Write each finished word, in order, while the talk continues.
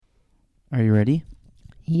Are you ready?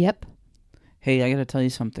 Yep. Hey, I got to tell you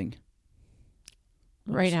something.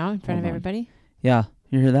 Right now, in front of everybody? Yeah.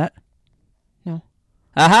 You hear that? No.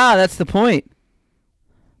 Aha, that's the point.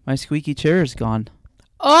 My squeaky chair is gone.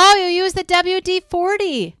 Oh, you used the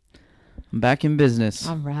WD-40. I'm back in business.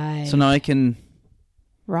 All right. So now I can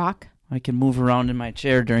rock. I can move around in my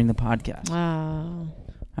chair during the podcast. Oh.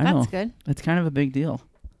 I know. That's good. It's kind of a big deal.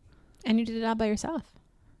 And you did it all by yourself.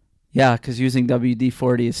 Yeah, because using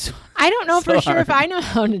WD-40 is I don't know so for sure hard. if I know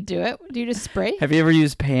how to do it. Do you just spray? Have you ever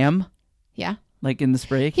used Pam? Yeah. Like in the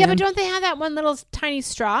spray can? Yeah, but don't they have that one little tiny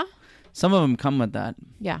straw? Some of them come with that.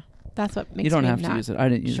 Yeah. That's what makes me You don't have not to use it. I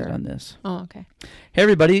didn't use sure. it on this. Oh, okay. Hey,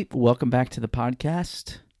 everybody. Welcome back to the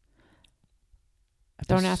podcast.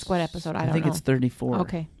 Don't ask what episode. I don't think know. it's 34.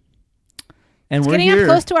 Okay. And It's we're getting here. up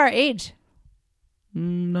close to our age.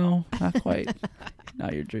 No, not quite. Now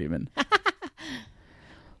you're dreaming.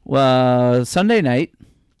 Well, Sunday night.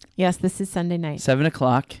 Yes, this is Sunday night. 7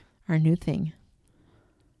 o'clock. Our new thing.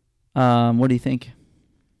 What do you think?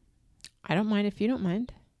 I don't mind if you don't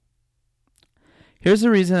mind. Here's the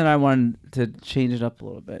reason that I wanted to change it up a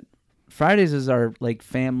little bit. Fridays is our like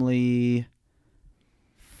family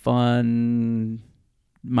fun.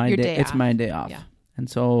 Your day It's off. my day off. Yeah. And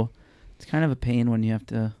so it's kind of a pain when you have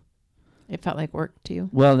to. It felt like work to you.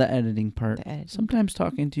 Well, the editing part. The editing. Sometimes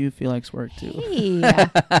talking to you feel like work too.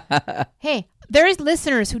 Hey. Hey, there is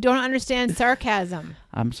listeners who don't understand sarcasm.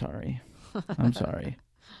 I'm sorry. I'm sorry.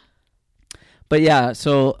 But yeah,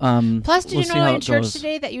 so Plus, did we'll you see know how in it church goes.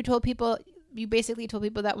 today that you basically told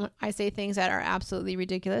people that when I say things that are absolutely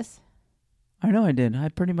ridiculous? I know I did. I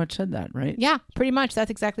pretty much said that, right? Yeah, pretty much.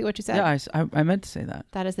 That's exactly what you said. Yeah, I meant to say that.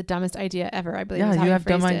 That is the dumbest idea ever, I believe. Yeah, is how you have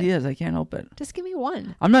dumb phrased it. ideas. I can't help it. Just give me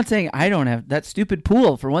one. I'm not saying I don't have that stupid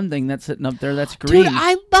pool for one thing that's sitting up there that's green. Dude,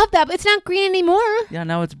 I love that, but it's not green anymore. Yeah,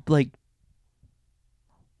 now it's like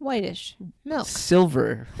Whitish. Milk.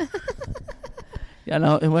 silver. Yeah,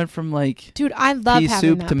 no, it went from like Dude, I love pea having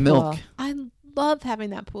soup that to pool. milk. I love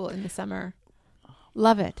having that pool in the summer.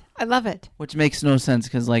 Love it. I love it. which makes no sense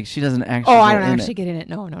because like she doesn't actually. Oh, go I don't in actually get in it.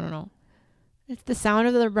 No. It's the sound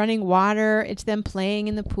of the running water. It's them playing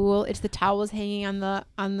in the pool. It's the towels hanging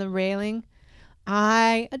on the railing.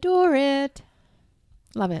 I adore it.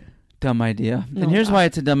 Love it. Dumb idea. No, And here's gosh. why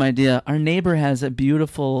it's a dumb idea. Our neighbor has a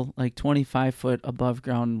beautiful like 25-foot above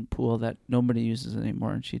ground pool that nobody uses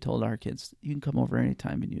anymore, and she told our kids, "You can come over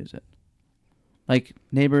anytime and use it." Like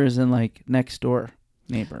neighbor is in like next door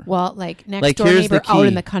neighbor. Well, like next Like, door here's the neighbor out key.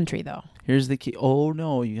 in the country though. Here's the key. Oh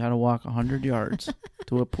no, you got to walk 100 yards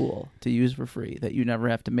to a pool to use for free that you never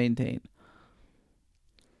have to maintain.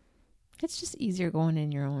 It's just easier going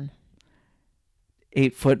in your own.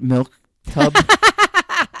 8-foot milk tub.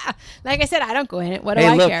 Like I said, I don't go in it. What do Hey,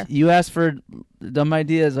 I look, care? you asked for dumb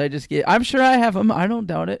ideas. I just get. I'm sure I have them. I don't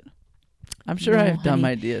doubt it. I'm sure I No, have dumb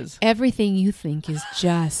honey. ideas. Everything you think is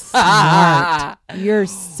just smart. You're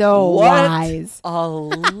so What wise. a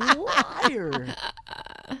liar.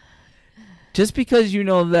 Just because you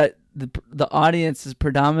know that the audience is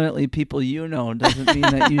predominantly people you know doesn't mean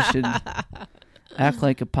that you should act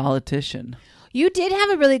like a politician. You did have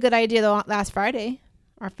a really good idea though last Friday.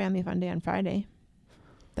 Our family fun day on Friday.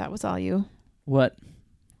 That was all you. What?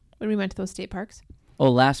 When we went to those state parks. Oh,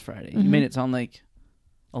 last Friday. You Mhm. made it sound like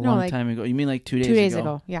a No, long like time ago. You mean like 2 days 2 days ago?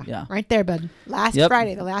 ago. Yeah. Yeah. Right there, bud. Last Yep.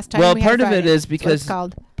 Friday, the last time Well, we had part of it Friday. is That's what because it's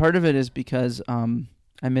called. part of it is because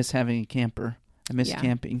I miss having a camper. I miss Yeah.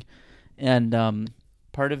 camping. And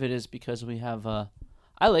part of it is because we have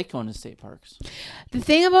I like going to state parks. The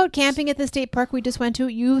thing about camping at the state park we just went to,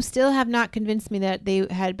 you still have not convinced me that they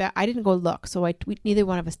had I didn't go look, so neither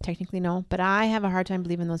one of us technically know, but I have a hard time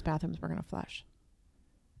believing those bathrooms were going to flush.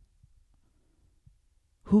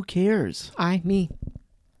 Who cares? Me.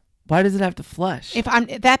 Why does it have to flush? If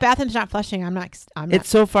that bathroom's not flushing, I'm not. It's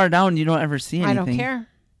so far down you don't ever see anything. I don't care.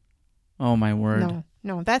 Oh my word.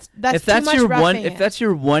 No, that's if too that's much your roughing one it. if that's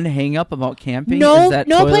your one hang up about camping, no is that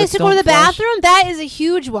place to go to the flush? bathroom. That is a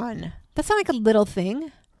huge one. That's not like a little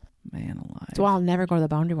thing. Man alive. So I'll never go to the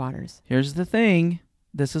Boundary Waters. Here's the thing.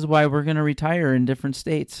 This is why we're gonna retire in different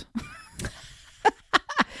states.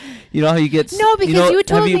 You know how you get No, because you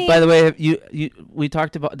told me. By the way, we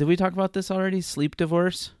talked about. Did we talk about this already? Sleep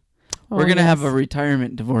divorce. We're gonna have a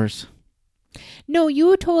retirement divorce. No,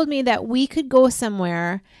 you told me that we could go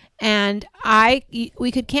somewhere and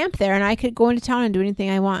we could camp there and I could go into town and do anything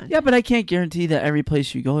I want. Yeah, but I can't guarantee that every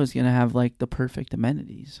place you go is gonna have like the perfect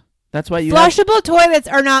amenities. That's why you Flushable toilets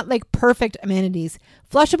are not like perfect amenities.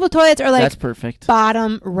 Flushable toilets are like that's perfect.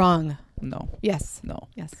 bottom rung. No. Yes. No.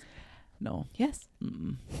 Yes. No. Yes.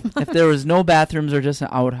 Mm-mm. If there was no bathrooms or just an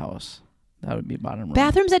outhouse, That would be bottom room.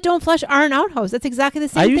 Bathrooms that don't flush are an outhouse. That's exactly the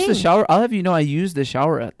same I thing. used the shower. I'll have you know, I used the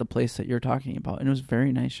shower at the place that you're talking about, and it was a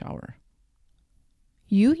very nice shower.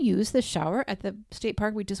 You used the shower at the state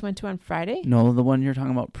park we just went to on Friday? No, the one you're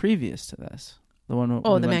talking about previous to this. The one.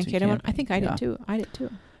 Oh, the Mankato one? I think I did too.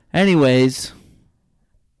 Anyways.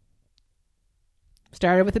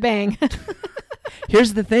 Started with a bang.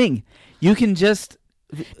 Here's the thing. You can just...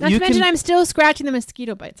 Not to mention I'm still scratching the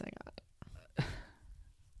mosquito bites I got.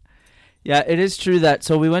 Yeah, it is true that...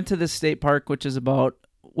 So we went to the state park, which is about...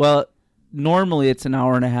 Well, normally it's an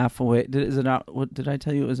hour and a half away. What did I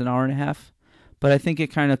tell you? It was an hour and a half? But I think it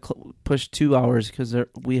kind of pushed 2 hours because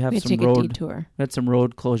we have some road... a detour. We had some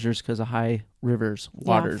road closures because of high rivers,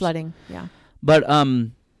 waters. Yeah, flooding. Yeah. But,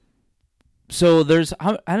 so there's...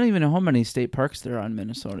 I don't even know how many state parks there are in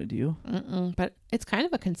Minnesota. Do you? But it's kind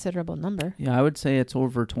of a considerable number. Yeah, I would say it's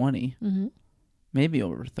over 20. Mm-hmm. Maybe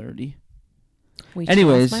over 30.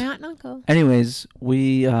 Anyways, my aunt and uncle. Anyways,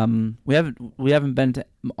 we haven't been to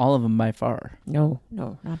all of them by far. No,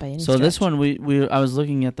 not by any So stretch. this one, I was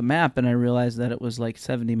looking at the map and I realized that it was like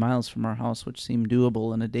 70 miles from our house, which seemed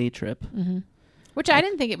doable in a day trip. Mm-hmm. Which I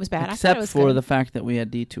didn't think it was bad. Except I thought it was for good. the fact that we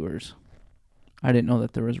had detours. I didn't know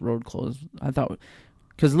that there was road closed. I thought,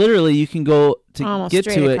 because literally you can go to almost get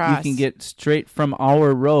to straight it. across. You can get straight from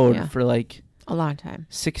our road for like a long time,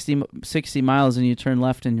 60 miles, and you turn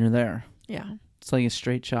left and you're there. Yeah. It's like a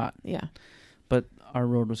straight shot. Yeah. But our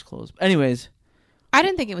road was closed. Anyways. I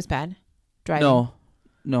didn't think it was bad driving.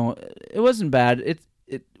 No, it wasn't bad.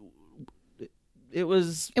 It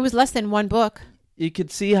was... It was less than one book. You could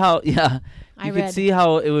see how... Yeah. You could see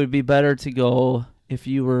how it would be better to go if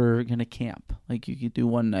you were going to camp. Like you could do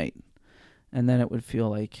one night. And then it would feel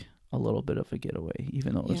like a little bit of a getaway,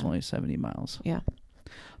 even though it was only 70 miles. Yeah.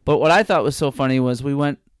 But what I thought was so funny was we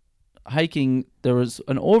went hiking. There was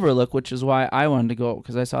an overlook, which is why I wanted to go,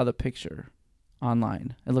 because I saw the picture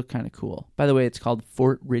online. It looked kind of cool. By the way, it's called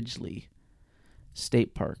Fort Ridgely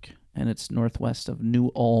State Park, and it's northwest of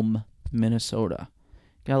New Ulm, Minnesota.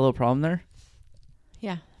 Got a little problem there?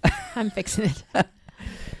 Yeah, I'm fixing it.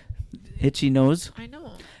 Itchy nose? I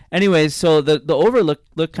know. Anyways, so the overlook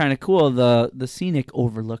looked kind of cool. The scenic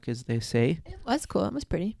overlook, as they say. It was cool. It was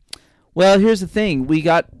pretty. Well, here's the thing. We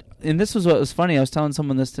got, and this was what was funny. I was telling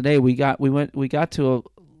someone this today. We got to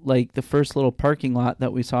the first little parking lot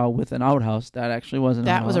that we saw with an outhouse. That actually wasn't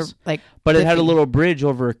an outhouse. But it had a little bridge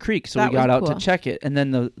over a creek, so we got out to check it. And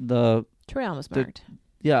then the trail was marked.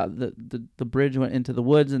 The bridge went into the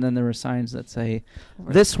woods, and then there were signs that say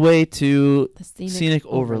this way to the scenic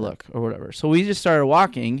overlook or whatever. So we just started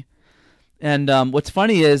walking, and what's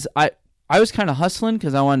funny is I was kind of hustling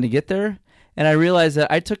because I wanted to get there, and I realized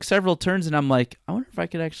that I took several turns, and I'm like, I wonder if I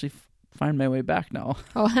could actually find my way back now.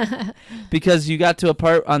 Oh. Because you got to a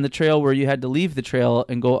part on the trail where you had to leave the trail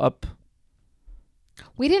and go up.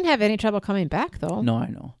 We didn't have any trouble coming back, though. No, I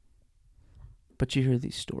know. But you hear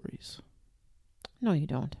these stories. No, you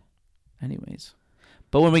don't. Anyways.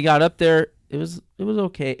 But when we got up there, it was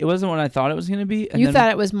okay. It wasn't what I thought it was going to be. And you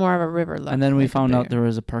thought it was more of a river look. And then we found out there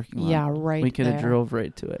was a parking lot. Yeah, right. We could have drove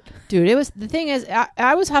right to it. Dude, the thing is,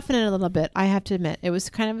 I was huffing it a little bit. I have to admit, it was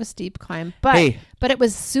kind of a steep climb, but it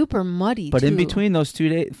was super muddy. But too. in between those 2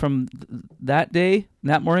 days, from that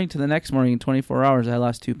morning to the next morning, in 24 hours, I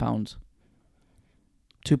lost 2 pounds.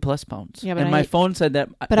 2+ pounds. Yeah, but and my phone said that.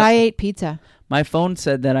 But I ate pizza. My phone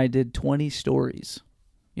said that I did 20 stories.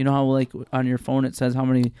 You know how like on your phone it says how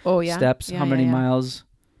many steps, how many miles,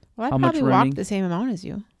 well, how much running? I probably walked the same amount as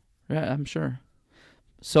you. Yeah, I'm sure.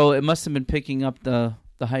 So it must have been picking up the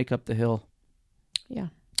hike up the hill. Yeah.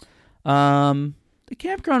 The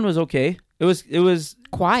campground was okay. It was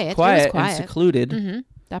quiet. And secluded. Mm-hmm.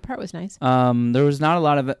 That part was nice. There was not a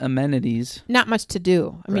lot of amenities. Not much to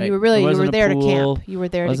do. I mean, right. you were there to camp. You were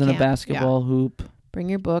there to camp. Wasn't a basketball hoop. Bring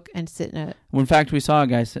your book and sit in a... Well, in fact, we saw a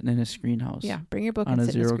guy sitting in his screen house. Yeah, bring your book and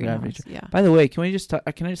sit in a screen house. Yeah. By the way, can I just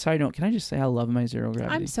side note? Can I just say I love my zero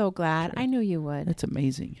gravity? I'm so glad. Sure. I knew you would. It's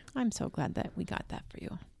amazing. I'm so glad that we got that for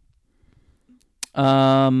you.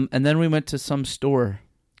 And then we went to some store.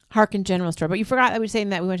 Harkin General Store. But you forgot that we were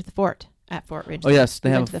saying that we went to the fort at Fort Ridge. Oh, yes.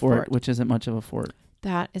 They have a fort, which isn't much of a fort.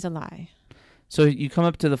 That is a lie. So you come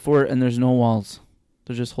up to the fort and there's no walls.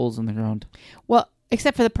 There's just holes in the ground. Well,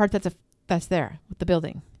 except for the part that's there with the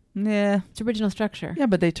building. Yeah. It's original structure. Yeah,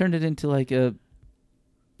 but they turned it into like a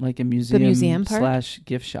museum /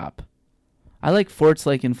 gift shop. I like forts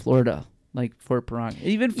like in Florida, like Fort Perron.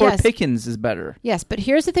 Even Fort Pickens is better. Yes, but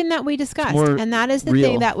here's the thing that we discussed, and that is the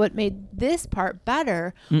thing that what made this part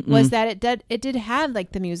better was that it did have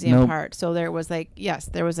like the museum part. So there was like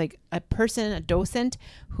a person, a docent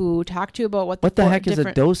who talked to you about what the heck is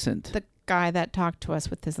a docent? The guy that talked to us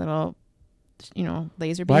with his little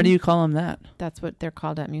laser beam. Why do you call them that? That's what they're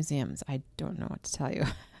called at museums. I don't know what to tell you.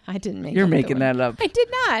 I didn't make. You're making that up. I did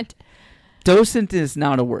not. Docent is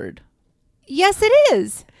not a word. Yes, it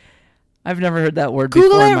is. I've never heard that word Google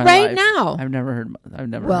before it in my right life. now. I've never heard.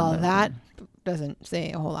 Well, heard that word. doesn't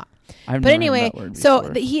say a whole lot. But anyway,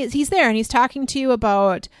 so he's there and he's talking to you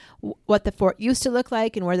about what the fort used to look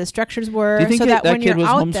like and where the structures were. Do you think so that when kid you're was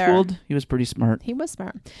out homeschooled? there, He was pretty smart. he was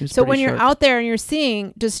smart. He was So when pretty you're sharp. out there and you're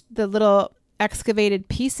seeing just the little excavated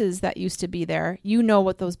pieces that used to be there, you know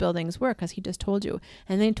what those buildings were because he just told you.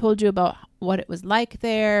 And they told you about what it was like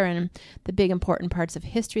there and the big important parts of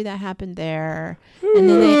history that happened there. And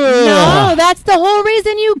then no, that's the whole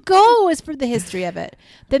reason you go is for the history of it.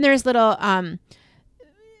 Then there's little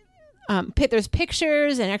there's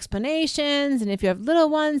pictures and explanations, and if you have little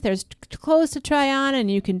ones, there's clothes to try on,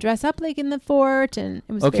 and you can dress up like in the fort. And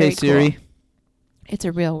it was Okay, very Siri. cool. It's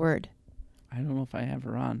a real word. I don't know if I have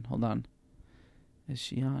her on. Hold on. Is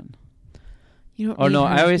she on? You don't. Oh need no,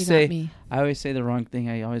 her, I always you got me. say the wrong thing.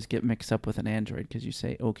 I always get mixed up with an Android because you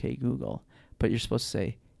say "Okay Google," but you're supposed to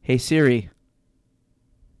say "Hey Siri."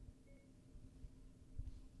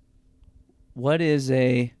 What is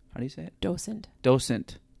a how do you say it? Docent.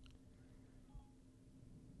 Docent.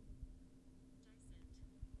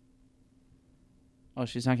 Oh,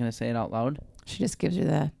 she's not going to say it out loud? She just gives you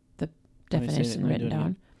the Let me say it. definition Let me written do it down.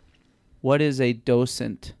 again. What is a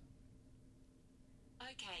docent?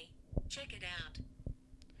 Okay, check it out.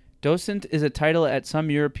 Docent is a title at some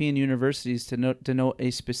European universities to denote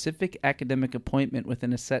a specific academic appointment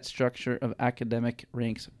within a set structure of academic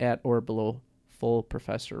ranks at or below full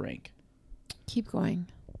professor rank. Keep going.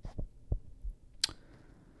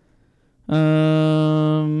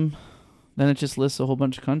 Then it just lists a whole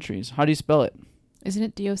bunch of countries. How do you spell it? Isn't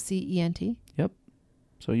it DOCENT? Yep.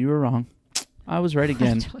 So you were wrong. I was right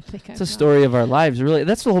again. I don't think It's a story of our lives, really.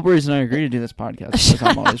 That's the whole reason I agreed to do this podcast, because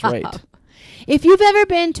I'm always right. If you've ever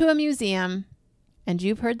been to a museum and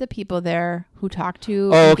you've heard the people there who talk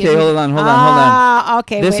to... Oh, okay, hold on.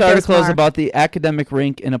 Okay, This wait, article there's is more. about the academic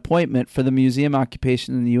rank and appointment for the museum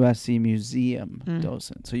occupation in the USC museum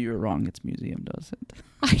docent. So you were wrong. It's museum docent.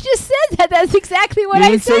 I just said that. That's exactly what You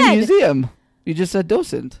I didn't say said. museum. You just said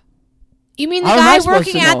docent. You mean the How am I guy supposed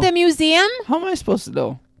working to at know? the museum? How am I supposed to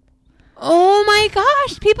know? Oh my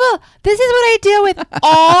gosh, people, this is what I deal with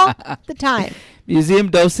all the time. Museum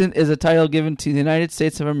docent is a title given to the United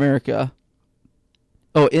States of America.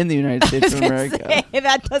 Oh, in the United States of America. Say,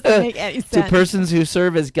 that doesn't make any To sense. persons who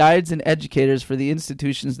serve as guides and educators for the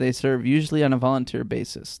institutions they serve, usually on a volunteer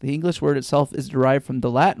basis. The English word itself is derived from the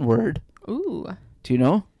Latin word. Ooh. Do you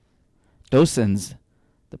know? Docens.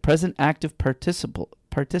 The present active participle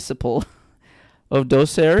of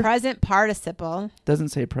docere. Present participle. Doesn't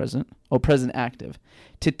say present. Oh, present active.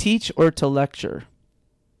 To teach or to lecture.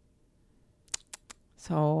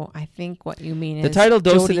 So I think what you mean is... The title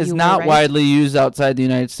docent Jodi, is you were not right. widely used outside the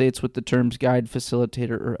United States with the terms guide,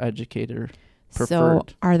 facilitator, or educator preferred.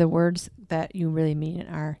 So are the words that you really mean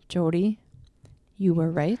are, Jodi, you were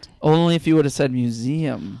right? Only if you would have said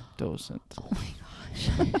museum docent. Oh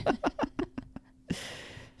my gosh.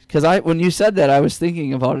 Because when you said that, I was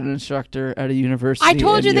thinking about an instructor at a university. I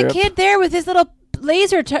told you in the Europe. kid there with his little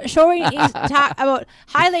laser showing about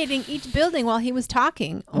highlighting each building while he was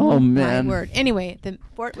talking. Oh, man. My word. Anyway, the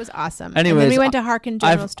fort was awesome. Anyways, and then we went to Harkin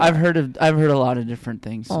General Store. I've heard a lot of different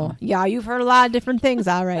things. So. Oh, yeah, you've heard a lot of different things.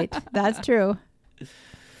 All right. That's true. All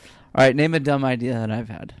right, name a dumb idea that I've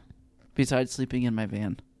had. Besides sleeping in my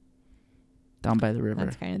van. Down by the river.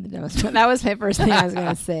 That's kind of the dumbest one. That was my first thing I was going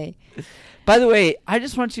to say. By the way, I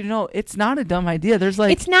just want you to know, it's not a dumb idea. There's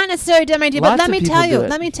like... It's not necessarily a dumb idea, but lots let of me people tell do you. it.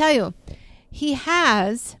 Let me tell you. He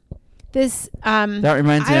has this... that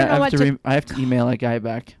reminds me, I don't know I have to email a guy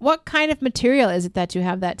back. What kind of material is it that you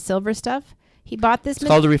have that silver stuff? He bought this... It's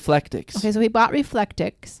called a Reflectix. Okay, so he bought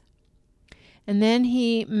Reflectix. And then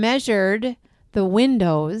he measured the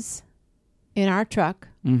windows in our truck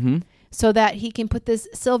so that he can put this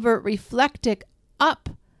silver Reflectix up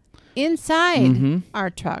inside our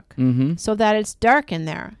truck so that it's dark in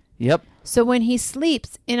there. Yep. So when he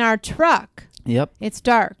sleeps in our truck, Yep. it's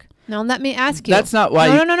dark. Now let me ask you. That's not why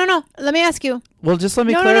No. Let me ask you. Well, just let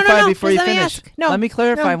me No, clarify before Just you let me finish. ask. No, let me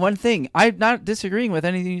clarify no. one thing. I'm not disagreeing with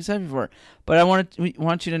anything you said before, but I want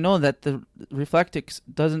you to know that the Reflectix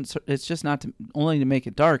doesn't. It's just not only to make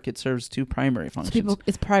it dark. It serves two primary functions.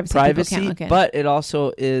 It's privacy. People can't look in. But it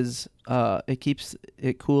also is. It keeps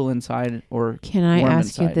it cool inside or Can I warm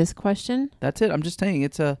ask you inside. this question? That's it. I'm just saying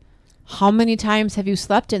it's a. How many times have you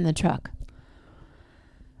slept in the truck?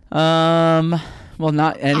 Well,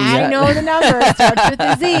 not any. I yet. know the number. It starts with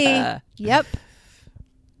a Z. Yep.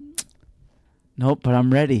 Nope, but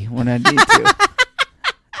I'm ready when I need to.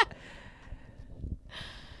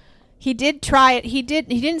 He did try it. He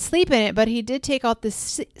didn't sleep in it, but he did take out the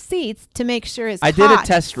seats to make sure his I cot did a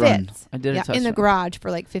test run. fits. I did a test in the run. garage for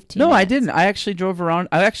like 15 No, minutes. I didn't. I actually drove around.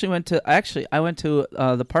 I went to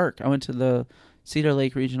the park. I went to the Cedar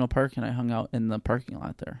Lake Regional Park, and I hung out in the parking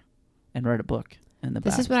lot there and read a book in the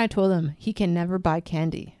back. This is when I told him he can never buy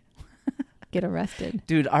candy. Get arrested.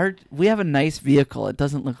 Dude, we have a nice vehicle. It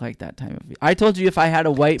doesn't look like that type of vehicle. I told you if I had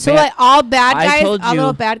a white So van. like all bad guys, all you-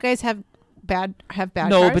 little bad guys have bad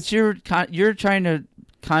No, cars? but you're trying to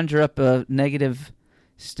conjure up a negative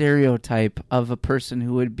stereotype of a person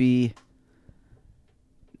who would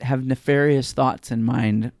have nefarious thoughts in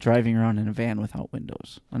mind driving around in a van without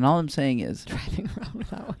windows. And all I'm saying is driving around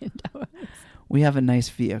without windows. we have a nice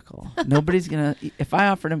vehicle. Nobody's going to... If I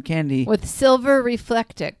offered him candy... With silver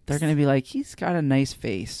reflectix. They're going to be like, he's got a nice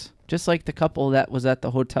face. Just like the couple that was at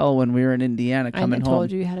the hotel when we were in Indiana coming home. I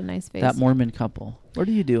told you had a nice face. That Mormon couple. What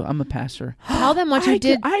do you do? I'm a pastor. Tell them what you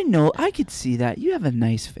did. I know. I could see that. You have a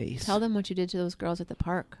nice face. Tell them what you did to those girls at the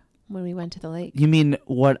park when we went to the lake. You mean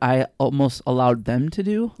what I almost allowed them to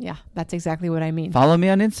do? Yeah, that's exactly what I mean. Follow me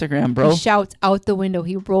on Instagram, bro. He shouts out the window.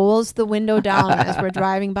 He rolls the window down as we're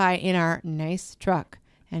driving by in our nice truck.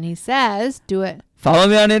 And he says, do it. Follow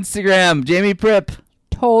me on Instagram, Jamie Prip.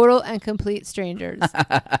 Total and complete strangers.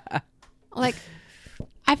 Like,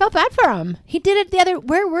 I felt bad for him. He did it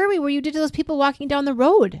where were we? Where you did to those people walking down the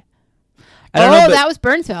road? I don't know, but that was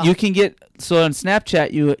Burnsville. You can get, so on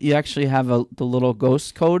Snapchat, you actually have the little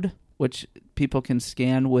ghost code, which people can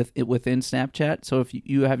scan within Snapchat. So if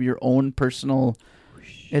you have your own personal,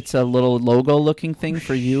 it's a little logo looking thing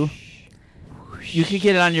for you. You could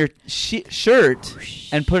get it on your shirt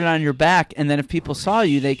and put it on your back, and then if people saw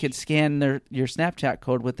you, they could scan your Snapchat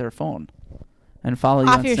code with their phone and follow you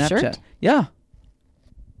Off on your Snapchat. shirt? Yeah,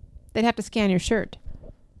 They'd have to scan your shirt.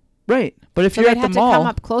 right. But if So you're they'd at have the to mall, come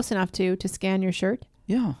up close enough to scan your shirt.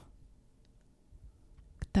 yeah.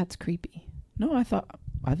 That's creepy. No, I thought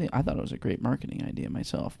it was a great marketing idea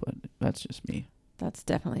myself, but that's just me. That's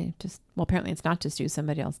definitely just, well, apparently it's not just you.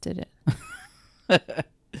 Somebody else did it.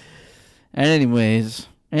 And anyways,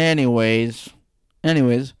 well,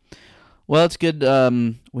 it's good.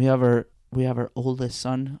 We have our oldest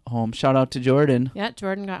son home. Shout out to Jordan. Yeah,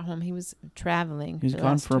 Jordan got home. He was traveling. He's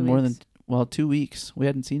gone for more than 2 weeks. We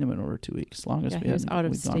hadn't seen him in over 2 weeks. Longest he was out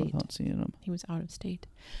of we'd gone state. without seeing him. He was out of state,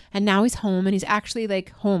 and now he's home, and he's actually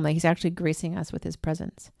like home. Like he's actually gracing us with his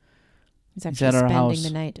presence. He's actually at our spending house.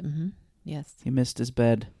 the night. Mm-hmm. Yes, He missed his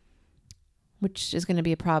bed. which is going to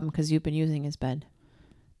be a problem because you've been using his bed.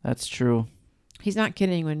 That's true. He's not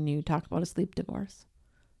kidding when you talk about a sleep divorce.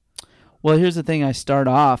 Well, here's the thing. I start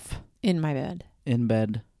off In my bed. in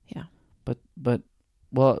bed. Yeah. But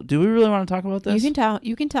well, do we really want to talk about this?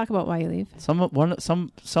 You can talk about why you leave.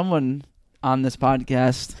 Someone on this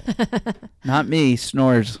podcast, not me,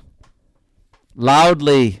 snores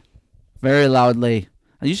loudly, very loudly.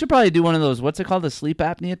 You should probably do one of those. What's it called? The sleep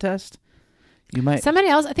apnea test. You might. Somebody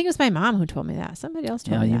else. I think it was my mom who told me that. Somebody else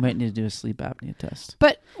told me that. You might need to do a sleep apnea test.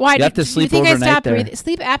 But why? You have to sleep you think I overnight stopped there. breathing?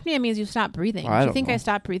 Sleep apnea means you stop breathing. I Do you don't think know. I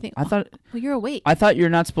stopped breathing? I thought. Well, you're awake. I thought you're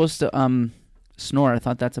not supposed to snore. I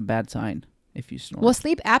thought that's a bad sign if you snore. Well,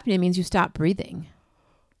 sleep apnea means you stop breathing.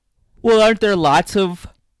 Well, aren't there lots of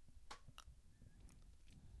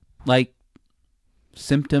like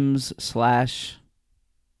symptoms /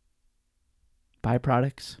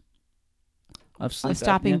 byproducts of sleep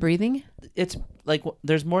Stopping apnea? breathing? It's like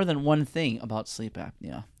there's more than one thing about sleep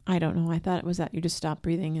apnea. I don't know. I thought it was that you just stop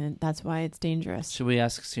breathing and that's why it's dangerous. Should we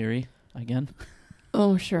ask Siri again?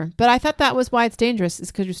 Oh, sure. But I thought that was why it's dangerous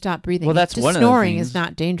is because you stop breathing. Well, that's just one of the snoring things. is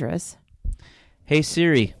not dangerous. Hey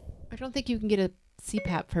Siri, I don't think you can get a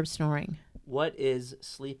CPAP for snoring. what is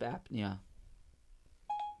sleep apnea?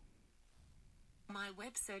 My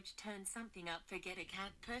web search turned something up for get a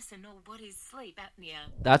cat person or what is sleep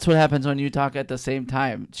apnea. That's what happens when you talk at the same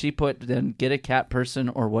time. She put then get a cat person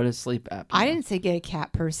or what is sleep apnea? I didn't say get a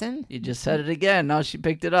cat person. You just said it again. Now she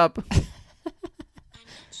picked it up. I'm not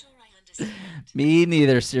sure I understand. Me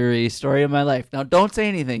neither, Siri. Story of my life. Now don't say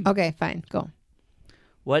anything. Okay, fine. Go.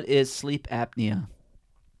 What is sleep apnea?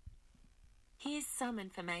 Here's some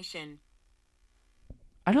information.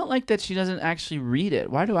 I don't like that she doesn't actually read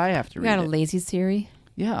it. Why do I have to You read got a it? lazy Siri?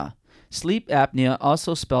 Yeah. Sleep apnea,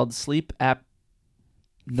 also spelled sleep apnoea,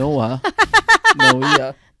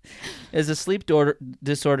 noia, is a sleep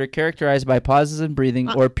disorder characterized by pauses in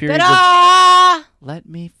breathing or periods of... Ta-da! Let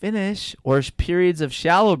me finish. Or periods of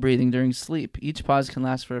shallow breathing during sleep. Each pause can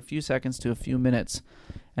last for a few seconds to a few minutes,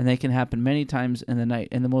 and they can happen many times in the night.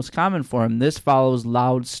 In the most common form, this follows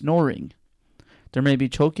loud snoring. There may be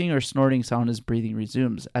choking or snorting sound as breathing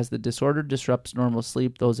resumes. As the disorder disrupts normal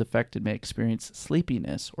sleep, those affected may experience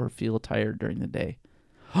sleepiness or feel tired during the day.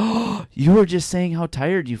 You were just saying how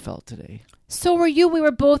tired you felt today. So were you. We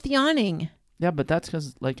were both yawning. Yeah, but that's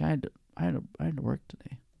because like I had to work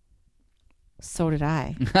today. So did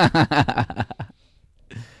I.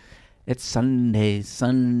 It's Sunday.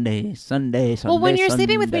 Well, when you're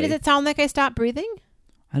sleeping with me, does it sound like I stop breathing?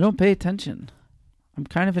 I don't pay attention. I'm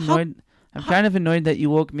kind of annoyed. I'm kind of annoyed that you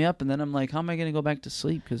woke me up, and then I'm like, how am I going to go back to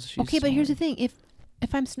sleep? Because she's okay, but here's the thing: if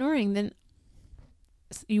I'm snoring, then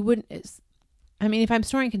you wouldn't. I mean, if I'm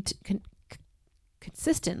snoring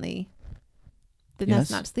consistently, then Yes.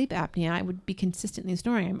 that's not sleep apnea. I would be consistently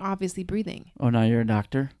snoring. I'm obviously breathing. Oh, now you're a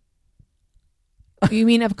doctor, You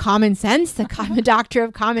mean of common sense? The doctor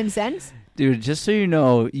of common sense? dude. Just so you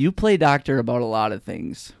know, you play doctor about a lot of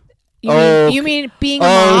things. You mean being a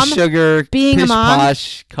mom? Sugar, Being pish a mom?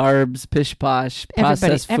 posh, carbs, pish posh,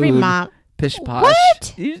 processed food, every mom. pish posh.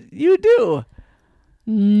 What? You do.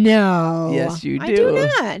 No. Yes, you I do do.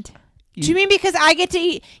 not. Do you mean because I get to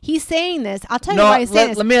eat? He's saying this. I'll tell you No, why he's saying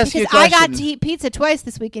this. let me ask you a Because I got question. to eat pizza twice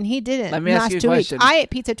this week and he didn't. Let me ask you a 2 weeks. question. I ate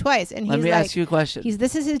pizza twice and Let he's me like, ask you a question.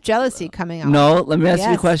 this is his jealousy coming out. No, let me ask you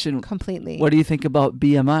a Yes, question. Completely. What do you think about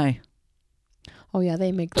BMI? Oh yeah,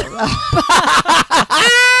 they make that up.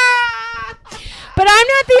 But I'm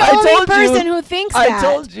not the I only told you. person who thinks that. I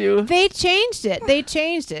told you. They changed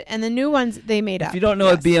it. And the new ones they made up. If you don't know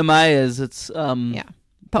what BMI is, it's yeah.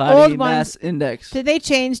 The body old mass ones, index. they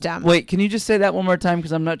changed them. Wait, can you just say that one more time?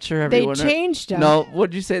 Because I'm not sure everyone. They changed them. No, what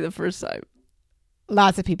did you say the first time?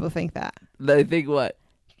 Lots of people think that. They think what?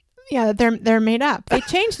 Yeah, that they're made up. They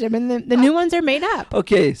changed them, and the new ones are made up.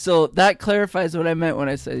 Okay, so that clarifies what I meant when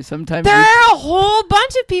I say sometimes. There are a whole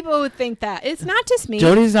bunch of people who think that. It's not just me.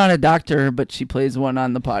 Jodi's not a doctor, but she plays one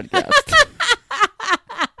on the podcast.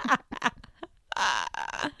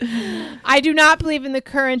 I do not believe in the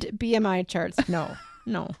current BMI charts.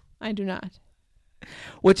 No, I do not.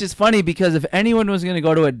 Which is funny because if anyone was going to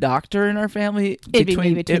go to a doctor in our family, It'd be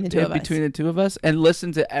me between the two of us. and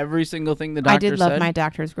listen to every single thing the doctor I did love said, my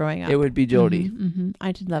doctors growing up. it would be Jodi.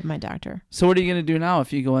 I did love my doctor. So what are you going to do now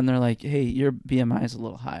if you go in there like, hey, your BMI is a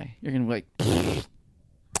little high? You're going to be like,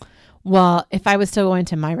 Well, if I was still going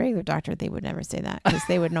to my regular doctor, they would never say that because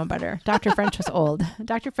they would know better. Dr. French was old.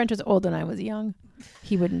 Dr. French was old when I was young.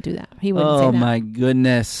 He wouldn't do that. He wouldn't say that. oh my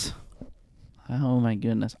goodness. Oh my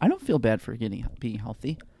goodness. I don't feel bad for being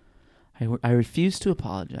healthy. I refuse to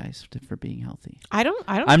apologize for being healthy. I don't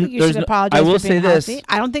think you should apologize I will for being say this. healthy.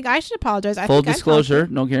 I don't think I should apologize. I Full think disclosure,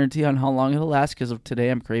 no guarantee on how long it'll last because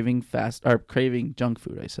today I'm craving craving junk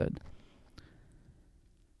food, I said.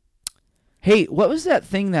 Hey, what was that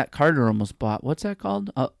thing that Carter almost bought? What's that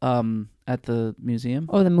called? At the museum?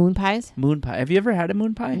 Oh, the moon pies? Moon pie. Have you ever had a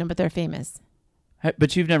moon pie? No, but they're famous.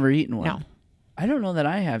 But you've never eaten one? No. I don't know that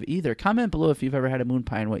I have either. Comment below if you've ever had a moon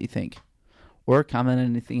pie and what you think. Or comment on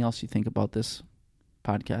anything else you think about this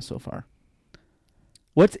podcast so far.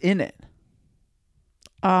 What's in it?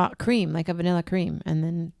 Cream, like a vanilla cream.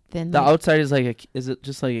 And then The outside is is it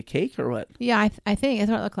just like a cake or what? Yeah, I think that's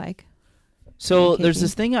what it looked like. So Cakey. there's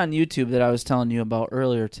this thing on YouTube that I was telling you about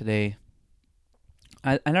earlier today.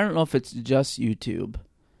 I don't know if it's just YouTube,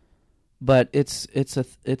 but it's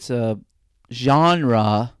a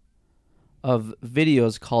genre of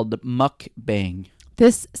videos called mukbang.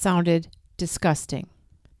 This sounded disgusting.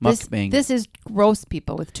 Mukbang. This is gross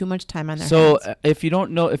people with too much time on their So hands. if you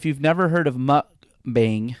don't know, if you've never heard of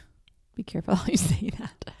mukbang, Be careful how you say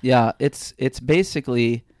that. yeah, it's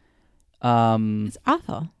basically It's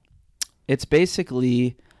awful. it's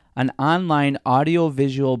basically an online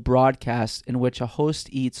audio-visual broadcast in which a host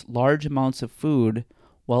eats large amounts of food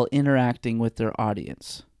while interacting with their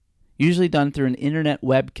audience, usually done through an internet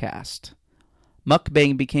webcast.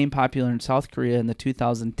 Mukbang became popular in South Korea in the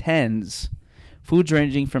 2010s. Foods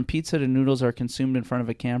ranging from pizza to noodles are consumed in front of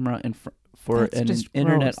a camera for That's an just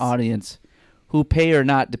internet gross. audience who pay or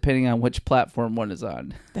not depending on which platform one is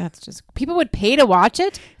on. That's just... People would pay to watch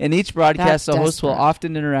it? In each broadcast, That's the host will desperate.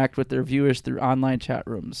 often interact with their viewers through online chat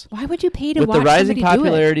rooms. Why would you pay to With watch the rising somebody do it?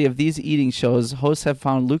 popularity of these eating shows, hosts have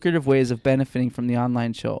found lucrative ways of benefiting from the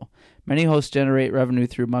online show. Many hosts generate revenue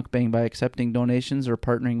through mukbang by accepting donations or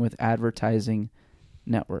partnering with advertising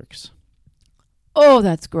networks. Oh,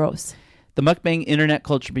 that's gross. The mukbang internet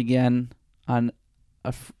culture began on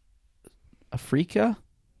Africa, AFREECA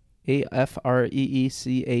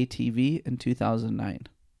TV in 2009.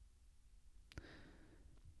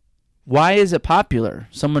 Why is it popular?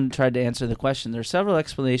 Someone tried to answer the question. There are several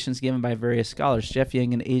explanations given by various scholars. Jeff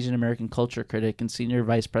Yang, an Asian American culture critic and senior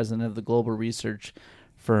vice president of the global research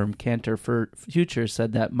firm Cantor Futures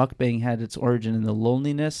said that mukbang had its origin in the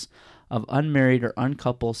loneliness of unmarried or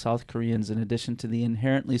uncoupled South Koreans, in addition to the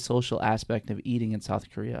inherently social aspect of eating in South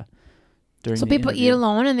Korea. So people eat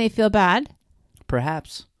alone and they feel bad?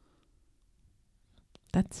 Perhaps.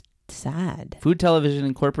 That's sad. Food television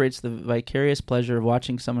incorporates the vicarious pleasure of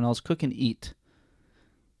watching someone else cook and eat.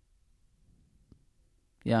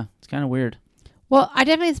 Yeah, it's kind of weird. Well, I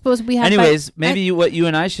definitely suppose we have... Anyways, maybe what you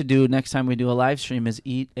and I should do next time we do a live stream is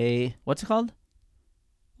eat a... What's it called?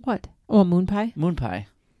 What? Oh, a moon pie? Moon pie.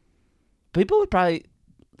 People would probably...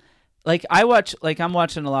 I'm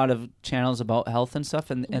watching a lot of channels about health and stuff,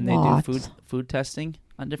 and they do food testing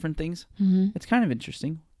on different things. Mm-hmm. It's kind of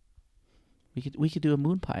interesting. We could do a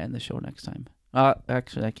moon pie on the show next time.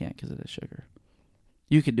 Actually, I can't because it has sugar.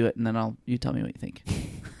 You could do it, and then you tell me what you think.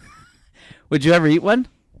 Would you ever eat one?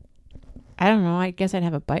 I don't know. I guess I'd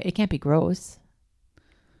have a bite. It can't be gross.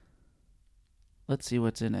 Let's see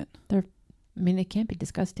what's in it. It can't be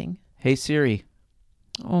disgusting. Hey, Siri.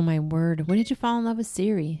 Oh, my word. When did you fall in love with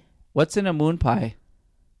Siri? What's in a moon pie?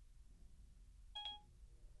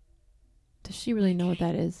 Does she really know what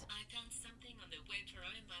that is? I found something on the web for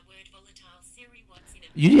Oh My Word Volatile. Siri, what's in a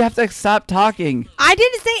You have to stop talking. I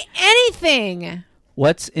didn't say anything.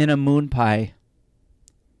 What's in a moon pie?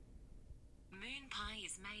 moon pie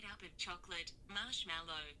is made up of chocolate,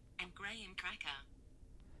 marshmallow, and graham cracker.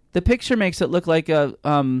 The picture makes it look like a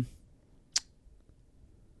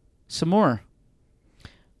s'more.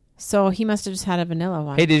 So he must have just had a vanilla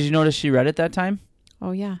one. Hey, did you notice she read it that time?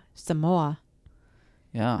 Oh, yeah. Samoa.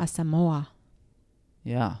 Yeah. A Samoa.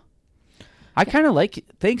 Yeah. I kind of like it.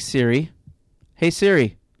 Thanks, Siri. Hey,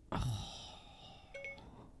 Siri.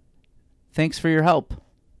 Thanks for your help.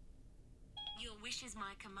 Your wish is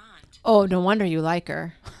my command. Oh, no wonder you like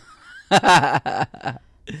her.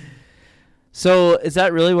 So, is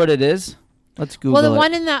that really what it is? Let's Google it. Well,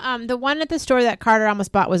 the one at the store that Carter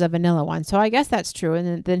almost bought was a vanilla one. So I guess that's true.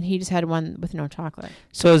 And then he just had one with no chocolate.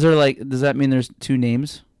 So, is there does that mean there's two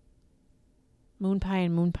names? Moon pie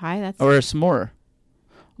and moon pie? That's Or a s'more?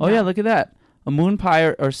 Oh, No. yeah, look at that. A moon pie,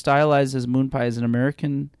 or stylized as moon pie, is an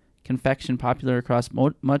American confection popular across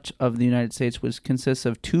much of the United States, which consists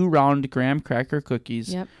of 2 round graham cracker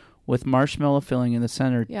cookies Yep. with marshmallow filling in the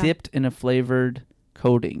center, Yeah. dipped in a flavored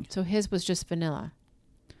coating. So his was just vanilla.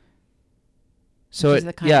 So Which is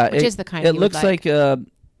the kind it you looks would like. the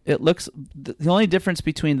only difference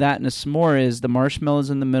between that and a s'more is the marshmallows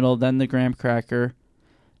in the middle, then the graham cracker,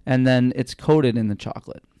 and then it's coated in the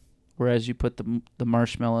chocolate. Whereas you put the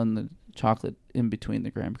marshmallow and the chocolate in between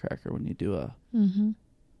the graham cracker when you do a Mm-hmm.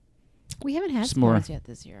 We haven't had S'more. s'mores yet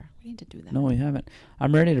this year. We need to do that. No, we haven't.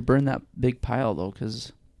 I'm ready to burn that big pile though,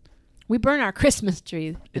 because We burn our Christmas tree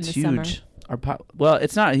in it's the huge. summer. Well,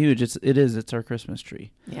 it's not huge. It's our Christmas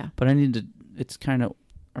tree. Yeah. But I need to. It's kind of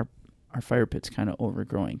our fire pit's kind of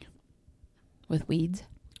overgrowing. With weeds.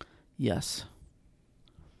 Yes.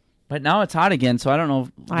 But now it's hot again, so I don't know.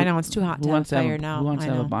 I know it's too hot to have a fire now. Who wants I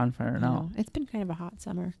to have a know. bonfire I now? know. It's been kind of a hot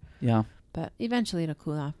summer, Yeah. but eventually it'll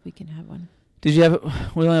cool off. We can have one. Did you have?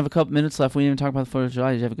 We only have a couple minutes left. We didn't even talk about the 4th of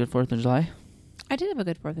July. Did you have a good 4th of July? I did have a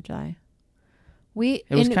good 4th of July. It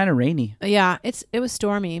was kind of rainy. Yeah, it was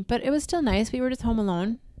stormy, but it was still nice. We were just home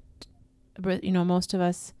alone. But, most of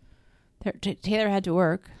us. Taylor had to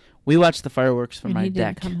work. We watched the fireworks from and my he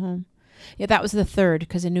deck didn't come home. Yeah, that was the 3rd,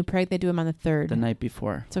 because in New Prague they do them on the 3rd. the night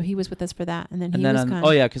before. So he was with us for that, and then And he then was gone.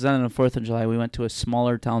 because then on the 4th of July we went to a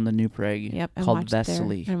smaller town than New Prague Yep, and called watched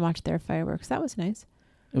Vesely. and watched their fireworks. That was nice.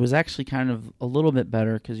 It was actually kind of a little bit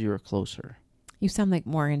better because you were closer. You sound like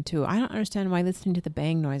Morgan too. I don't understand why listening to the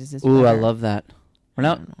bang noises is. Ooh, I better. love that. I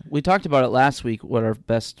don't know. We talked about it last week, what our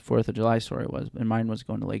best 4th of July story was. And mine was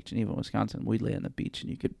going to Lake Geneva, Wisconsin. We'd lay on the beach and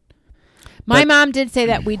you could... My mom did say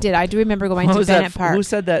that we did. I do remember going What to was Bennett that? Park. Who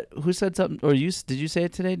said that? Who said something? Or did you say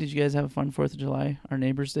it today? Did you guys have a fun 4th of July? Our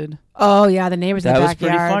neighbors did? Oh, yeah, the neighbors in That the was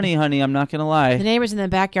backyard. pretty funny, honey. I'm not going to lie. The neighbors in the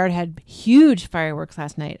backyard had huge fireworks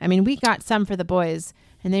last night. I mean, we got some for the boys,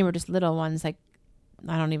 and they were just little ones, like,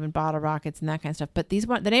 I don't even bottle rockets and that kind of stuff. But the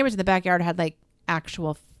neighbors in the backyard had, like,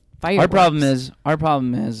 actual fireworks. Our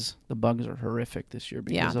problem is the bugs are horrific this year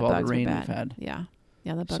because of all the rain we've had. Yeah.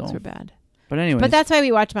 Yeah, the bugs So, were bad. But anyway. But that's why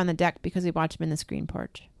we watch them on the deck, because we watch them in the screen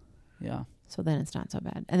porch. Yeah. So then it's not so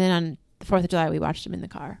bad. And then on the 4th of July, we watched them in the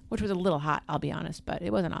car, which was a little hot, I'll be honest, but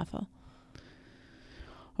it wasn't awful.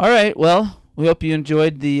 All right. Well, we hope you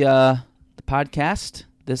enjoyed the podcast,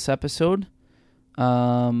 this episode.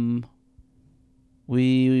 We'll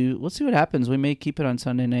see what happens. We may keep it on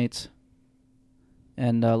Sunday nights.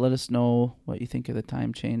 And let us know what you think of the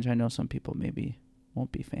time change. I know some people maybe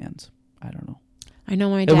won't be fans. I don't know. I know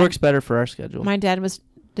my dad. It works better for our schedule. My dad was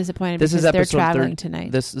disappointed This because is they're episode traveling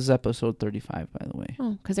tonight. This is episode 35, by the way.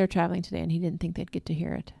 Oh, because they're traveling today, and he didn't think they'd get to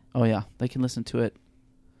hear it. Oh, yeah. They can listen to it.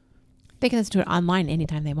 They can listen to it online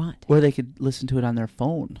anytime they want. Or they could listen to it on their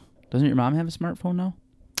phone. Doesn't your mom have a smartphone now?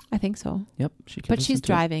 I think so. Yep. She can. But she's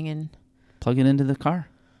driving and... Plug it into the car.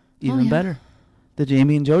 Even yeah. better. The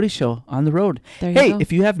Jamie and Jodi Show on the road. There you go.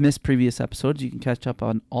 If you have missed previous episodes, you can catch up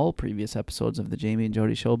on all previous episodes of the Jamie and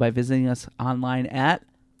Jodi Show by visiting us online at...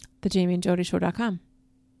 thejamieandjodishow.com.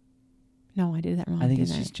 No, I did that wrong. I think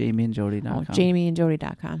it's just jamieandjodi.com. Oh,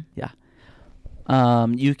 jamieandjodi.com. Yeah.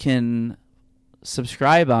 You can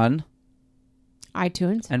subscribe on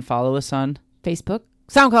iTunes and follow us on Facebook,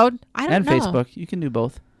 SoundCloud. I don't know. And Facebook. You can do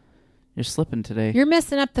both. You're slipping today. You're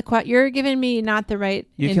messing up the You're giving me not the right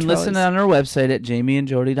You intros. can listen on our website at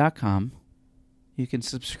jamieandjodi.com. You can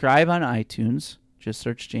subscribe on iTunes. Just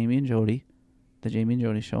search Jamie and Jodi, the Jamie and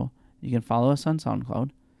Jodi Show. You can follow us on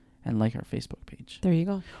SoundCloud and like our Facebook page. There you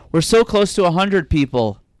go. We're so close to 100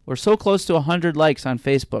 people. We're so close to 100 likes on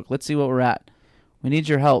Facebook. Let's see what we're at. We need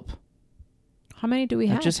your help. How many do we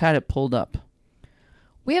have? I just had it pulled up.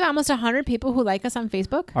 We have almost 100 people who like us on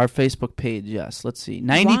Facebook. Our Facebook page, yes. Let's see.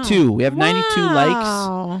 92. Wow. We have 92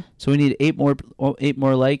 likes. So we need 8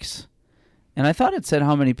 more likes. And I thought it said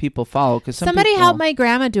how many people follow. Because somebody help my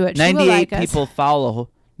grandma do it. She 98 will like us. people follow.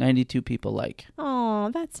 92 people like.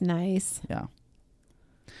 Oh, that's nice. Yeah.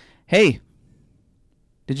 Hey,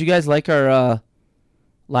 did you guys like our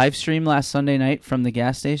live stream last Sunday night from the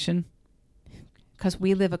gas station? Because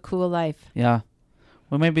we live a cool life. Yeah.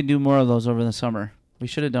 We'll maybe do more of those over the summer. We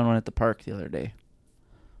should have done one at the park the other day.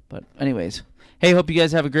 But anyways. Hey, hope you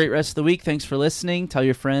guys have a great rest of the week. Thanks for listening. Tell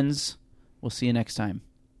your friends. We'll see you next time.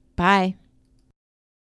 Bye.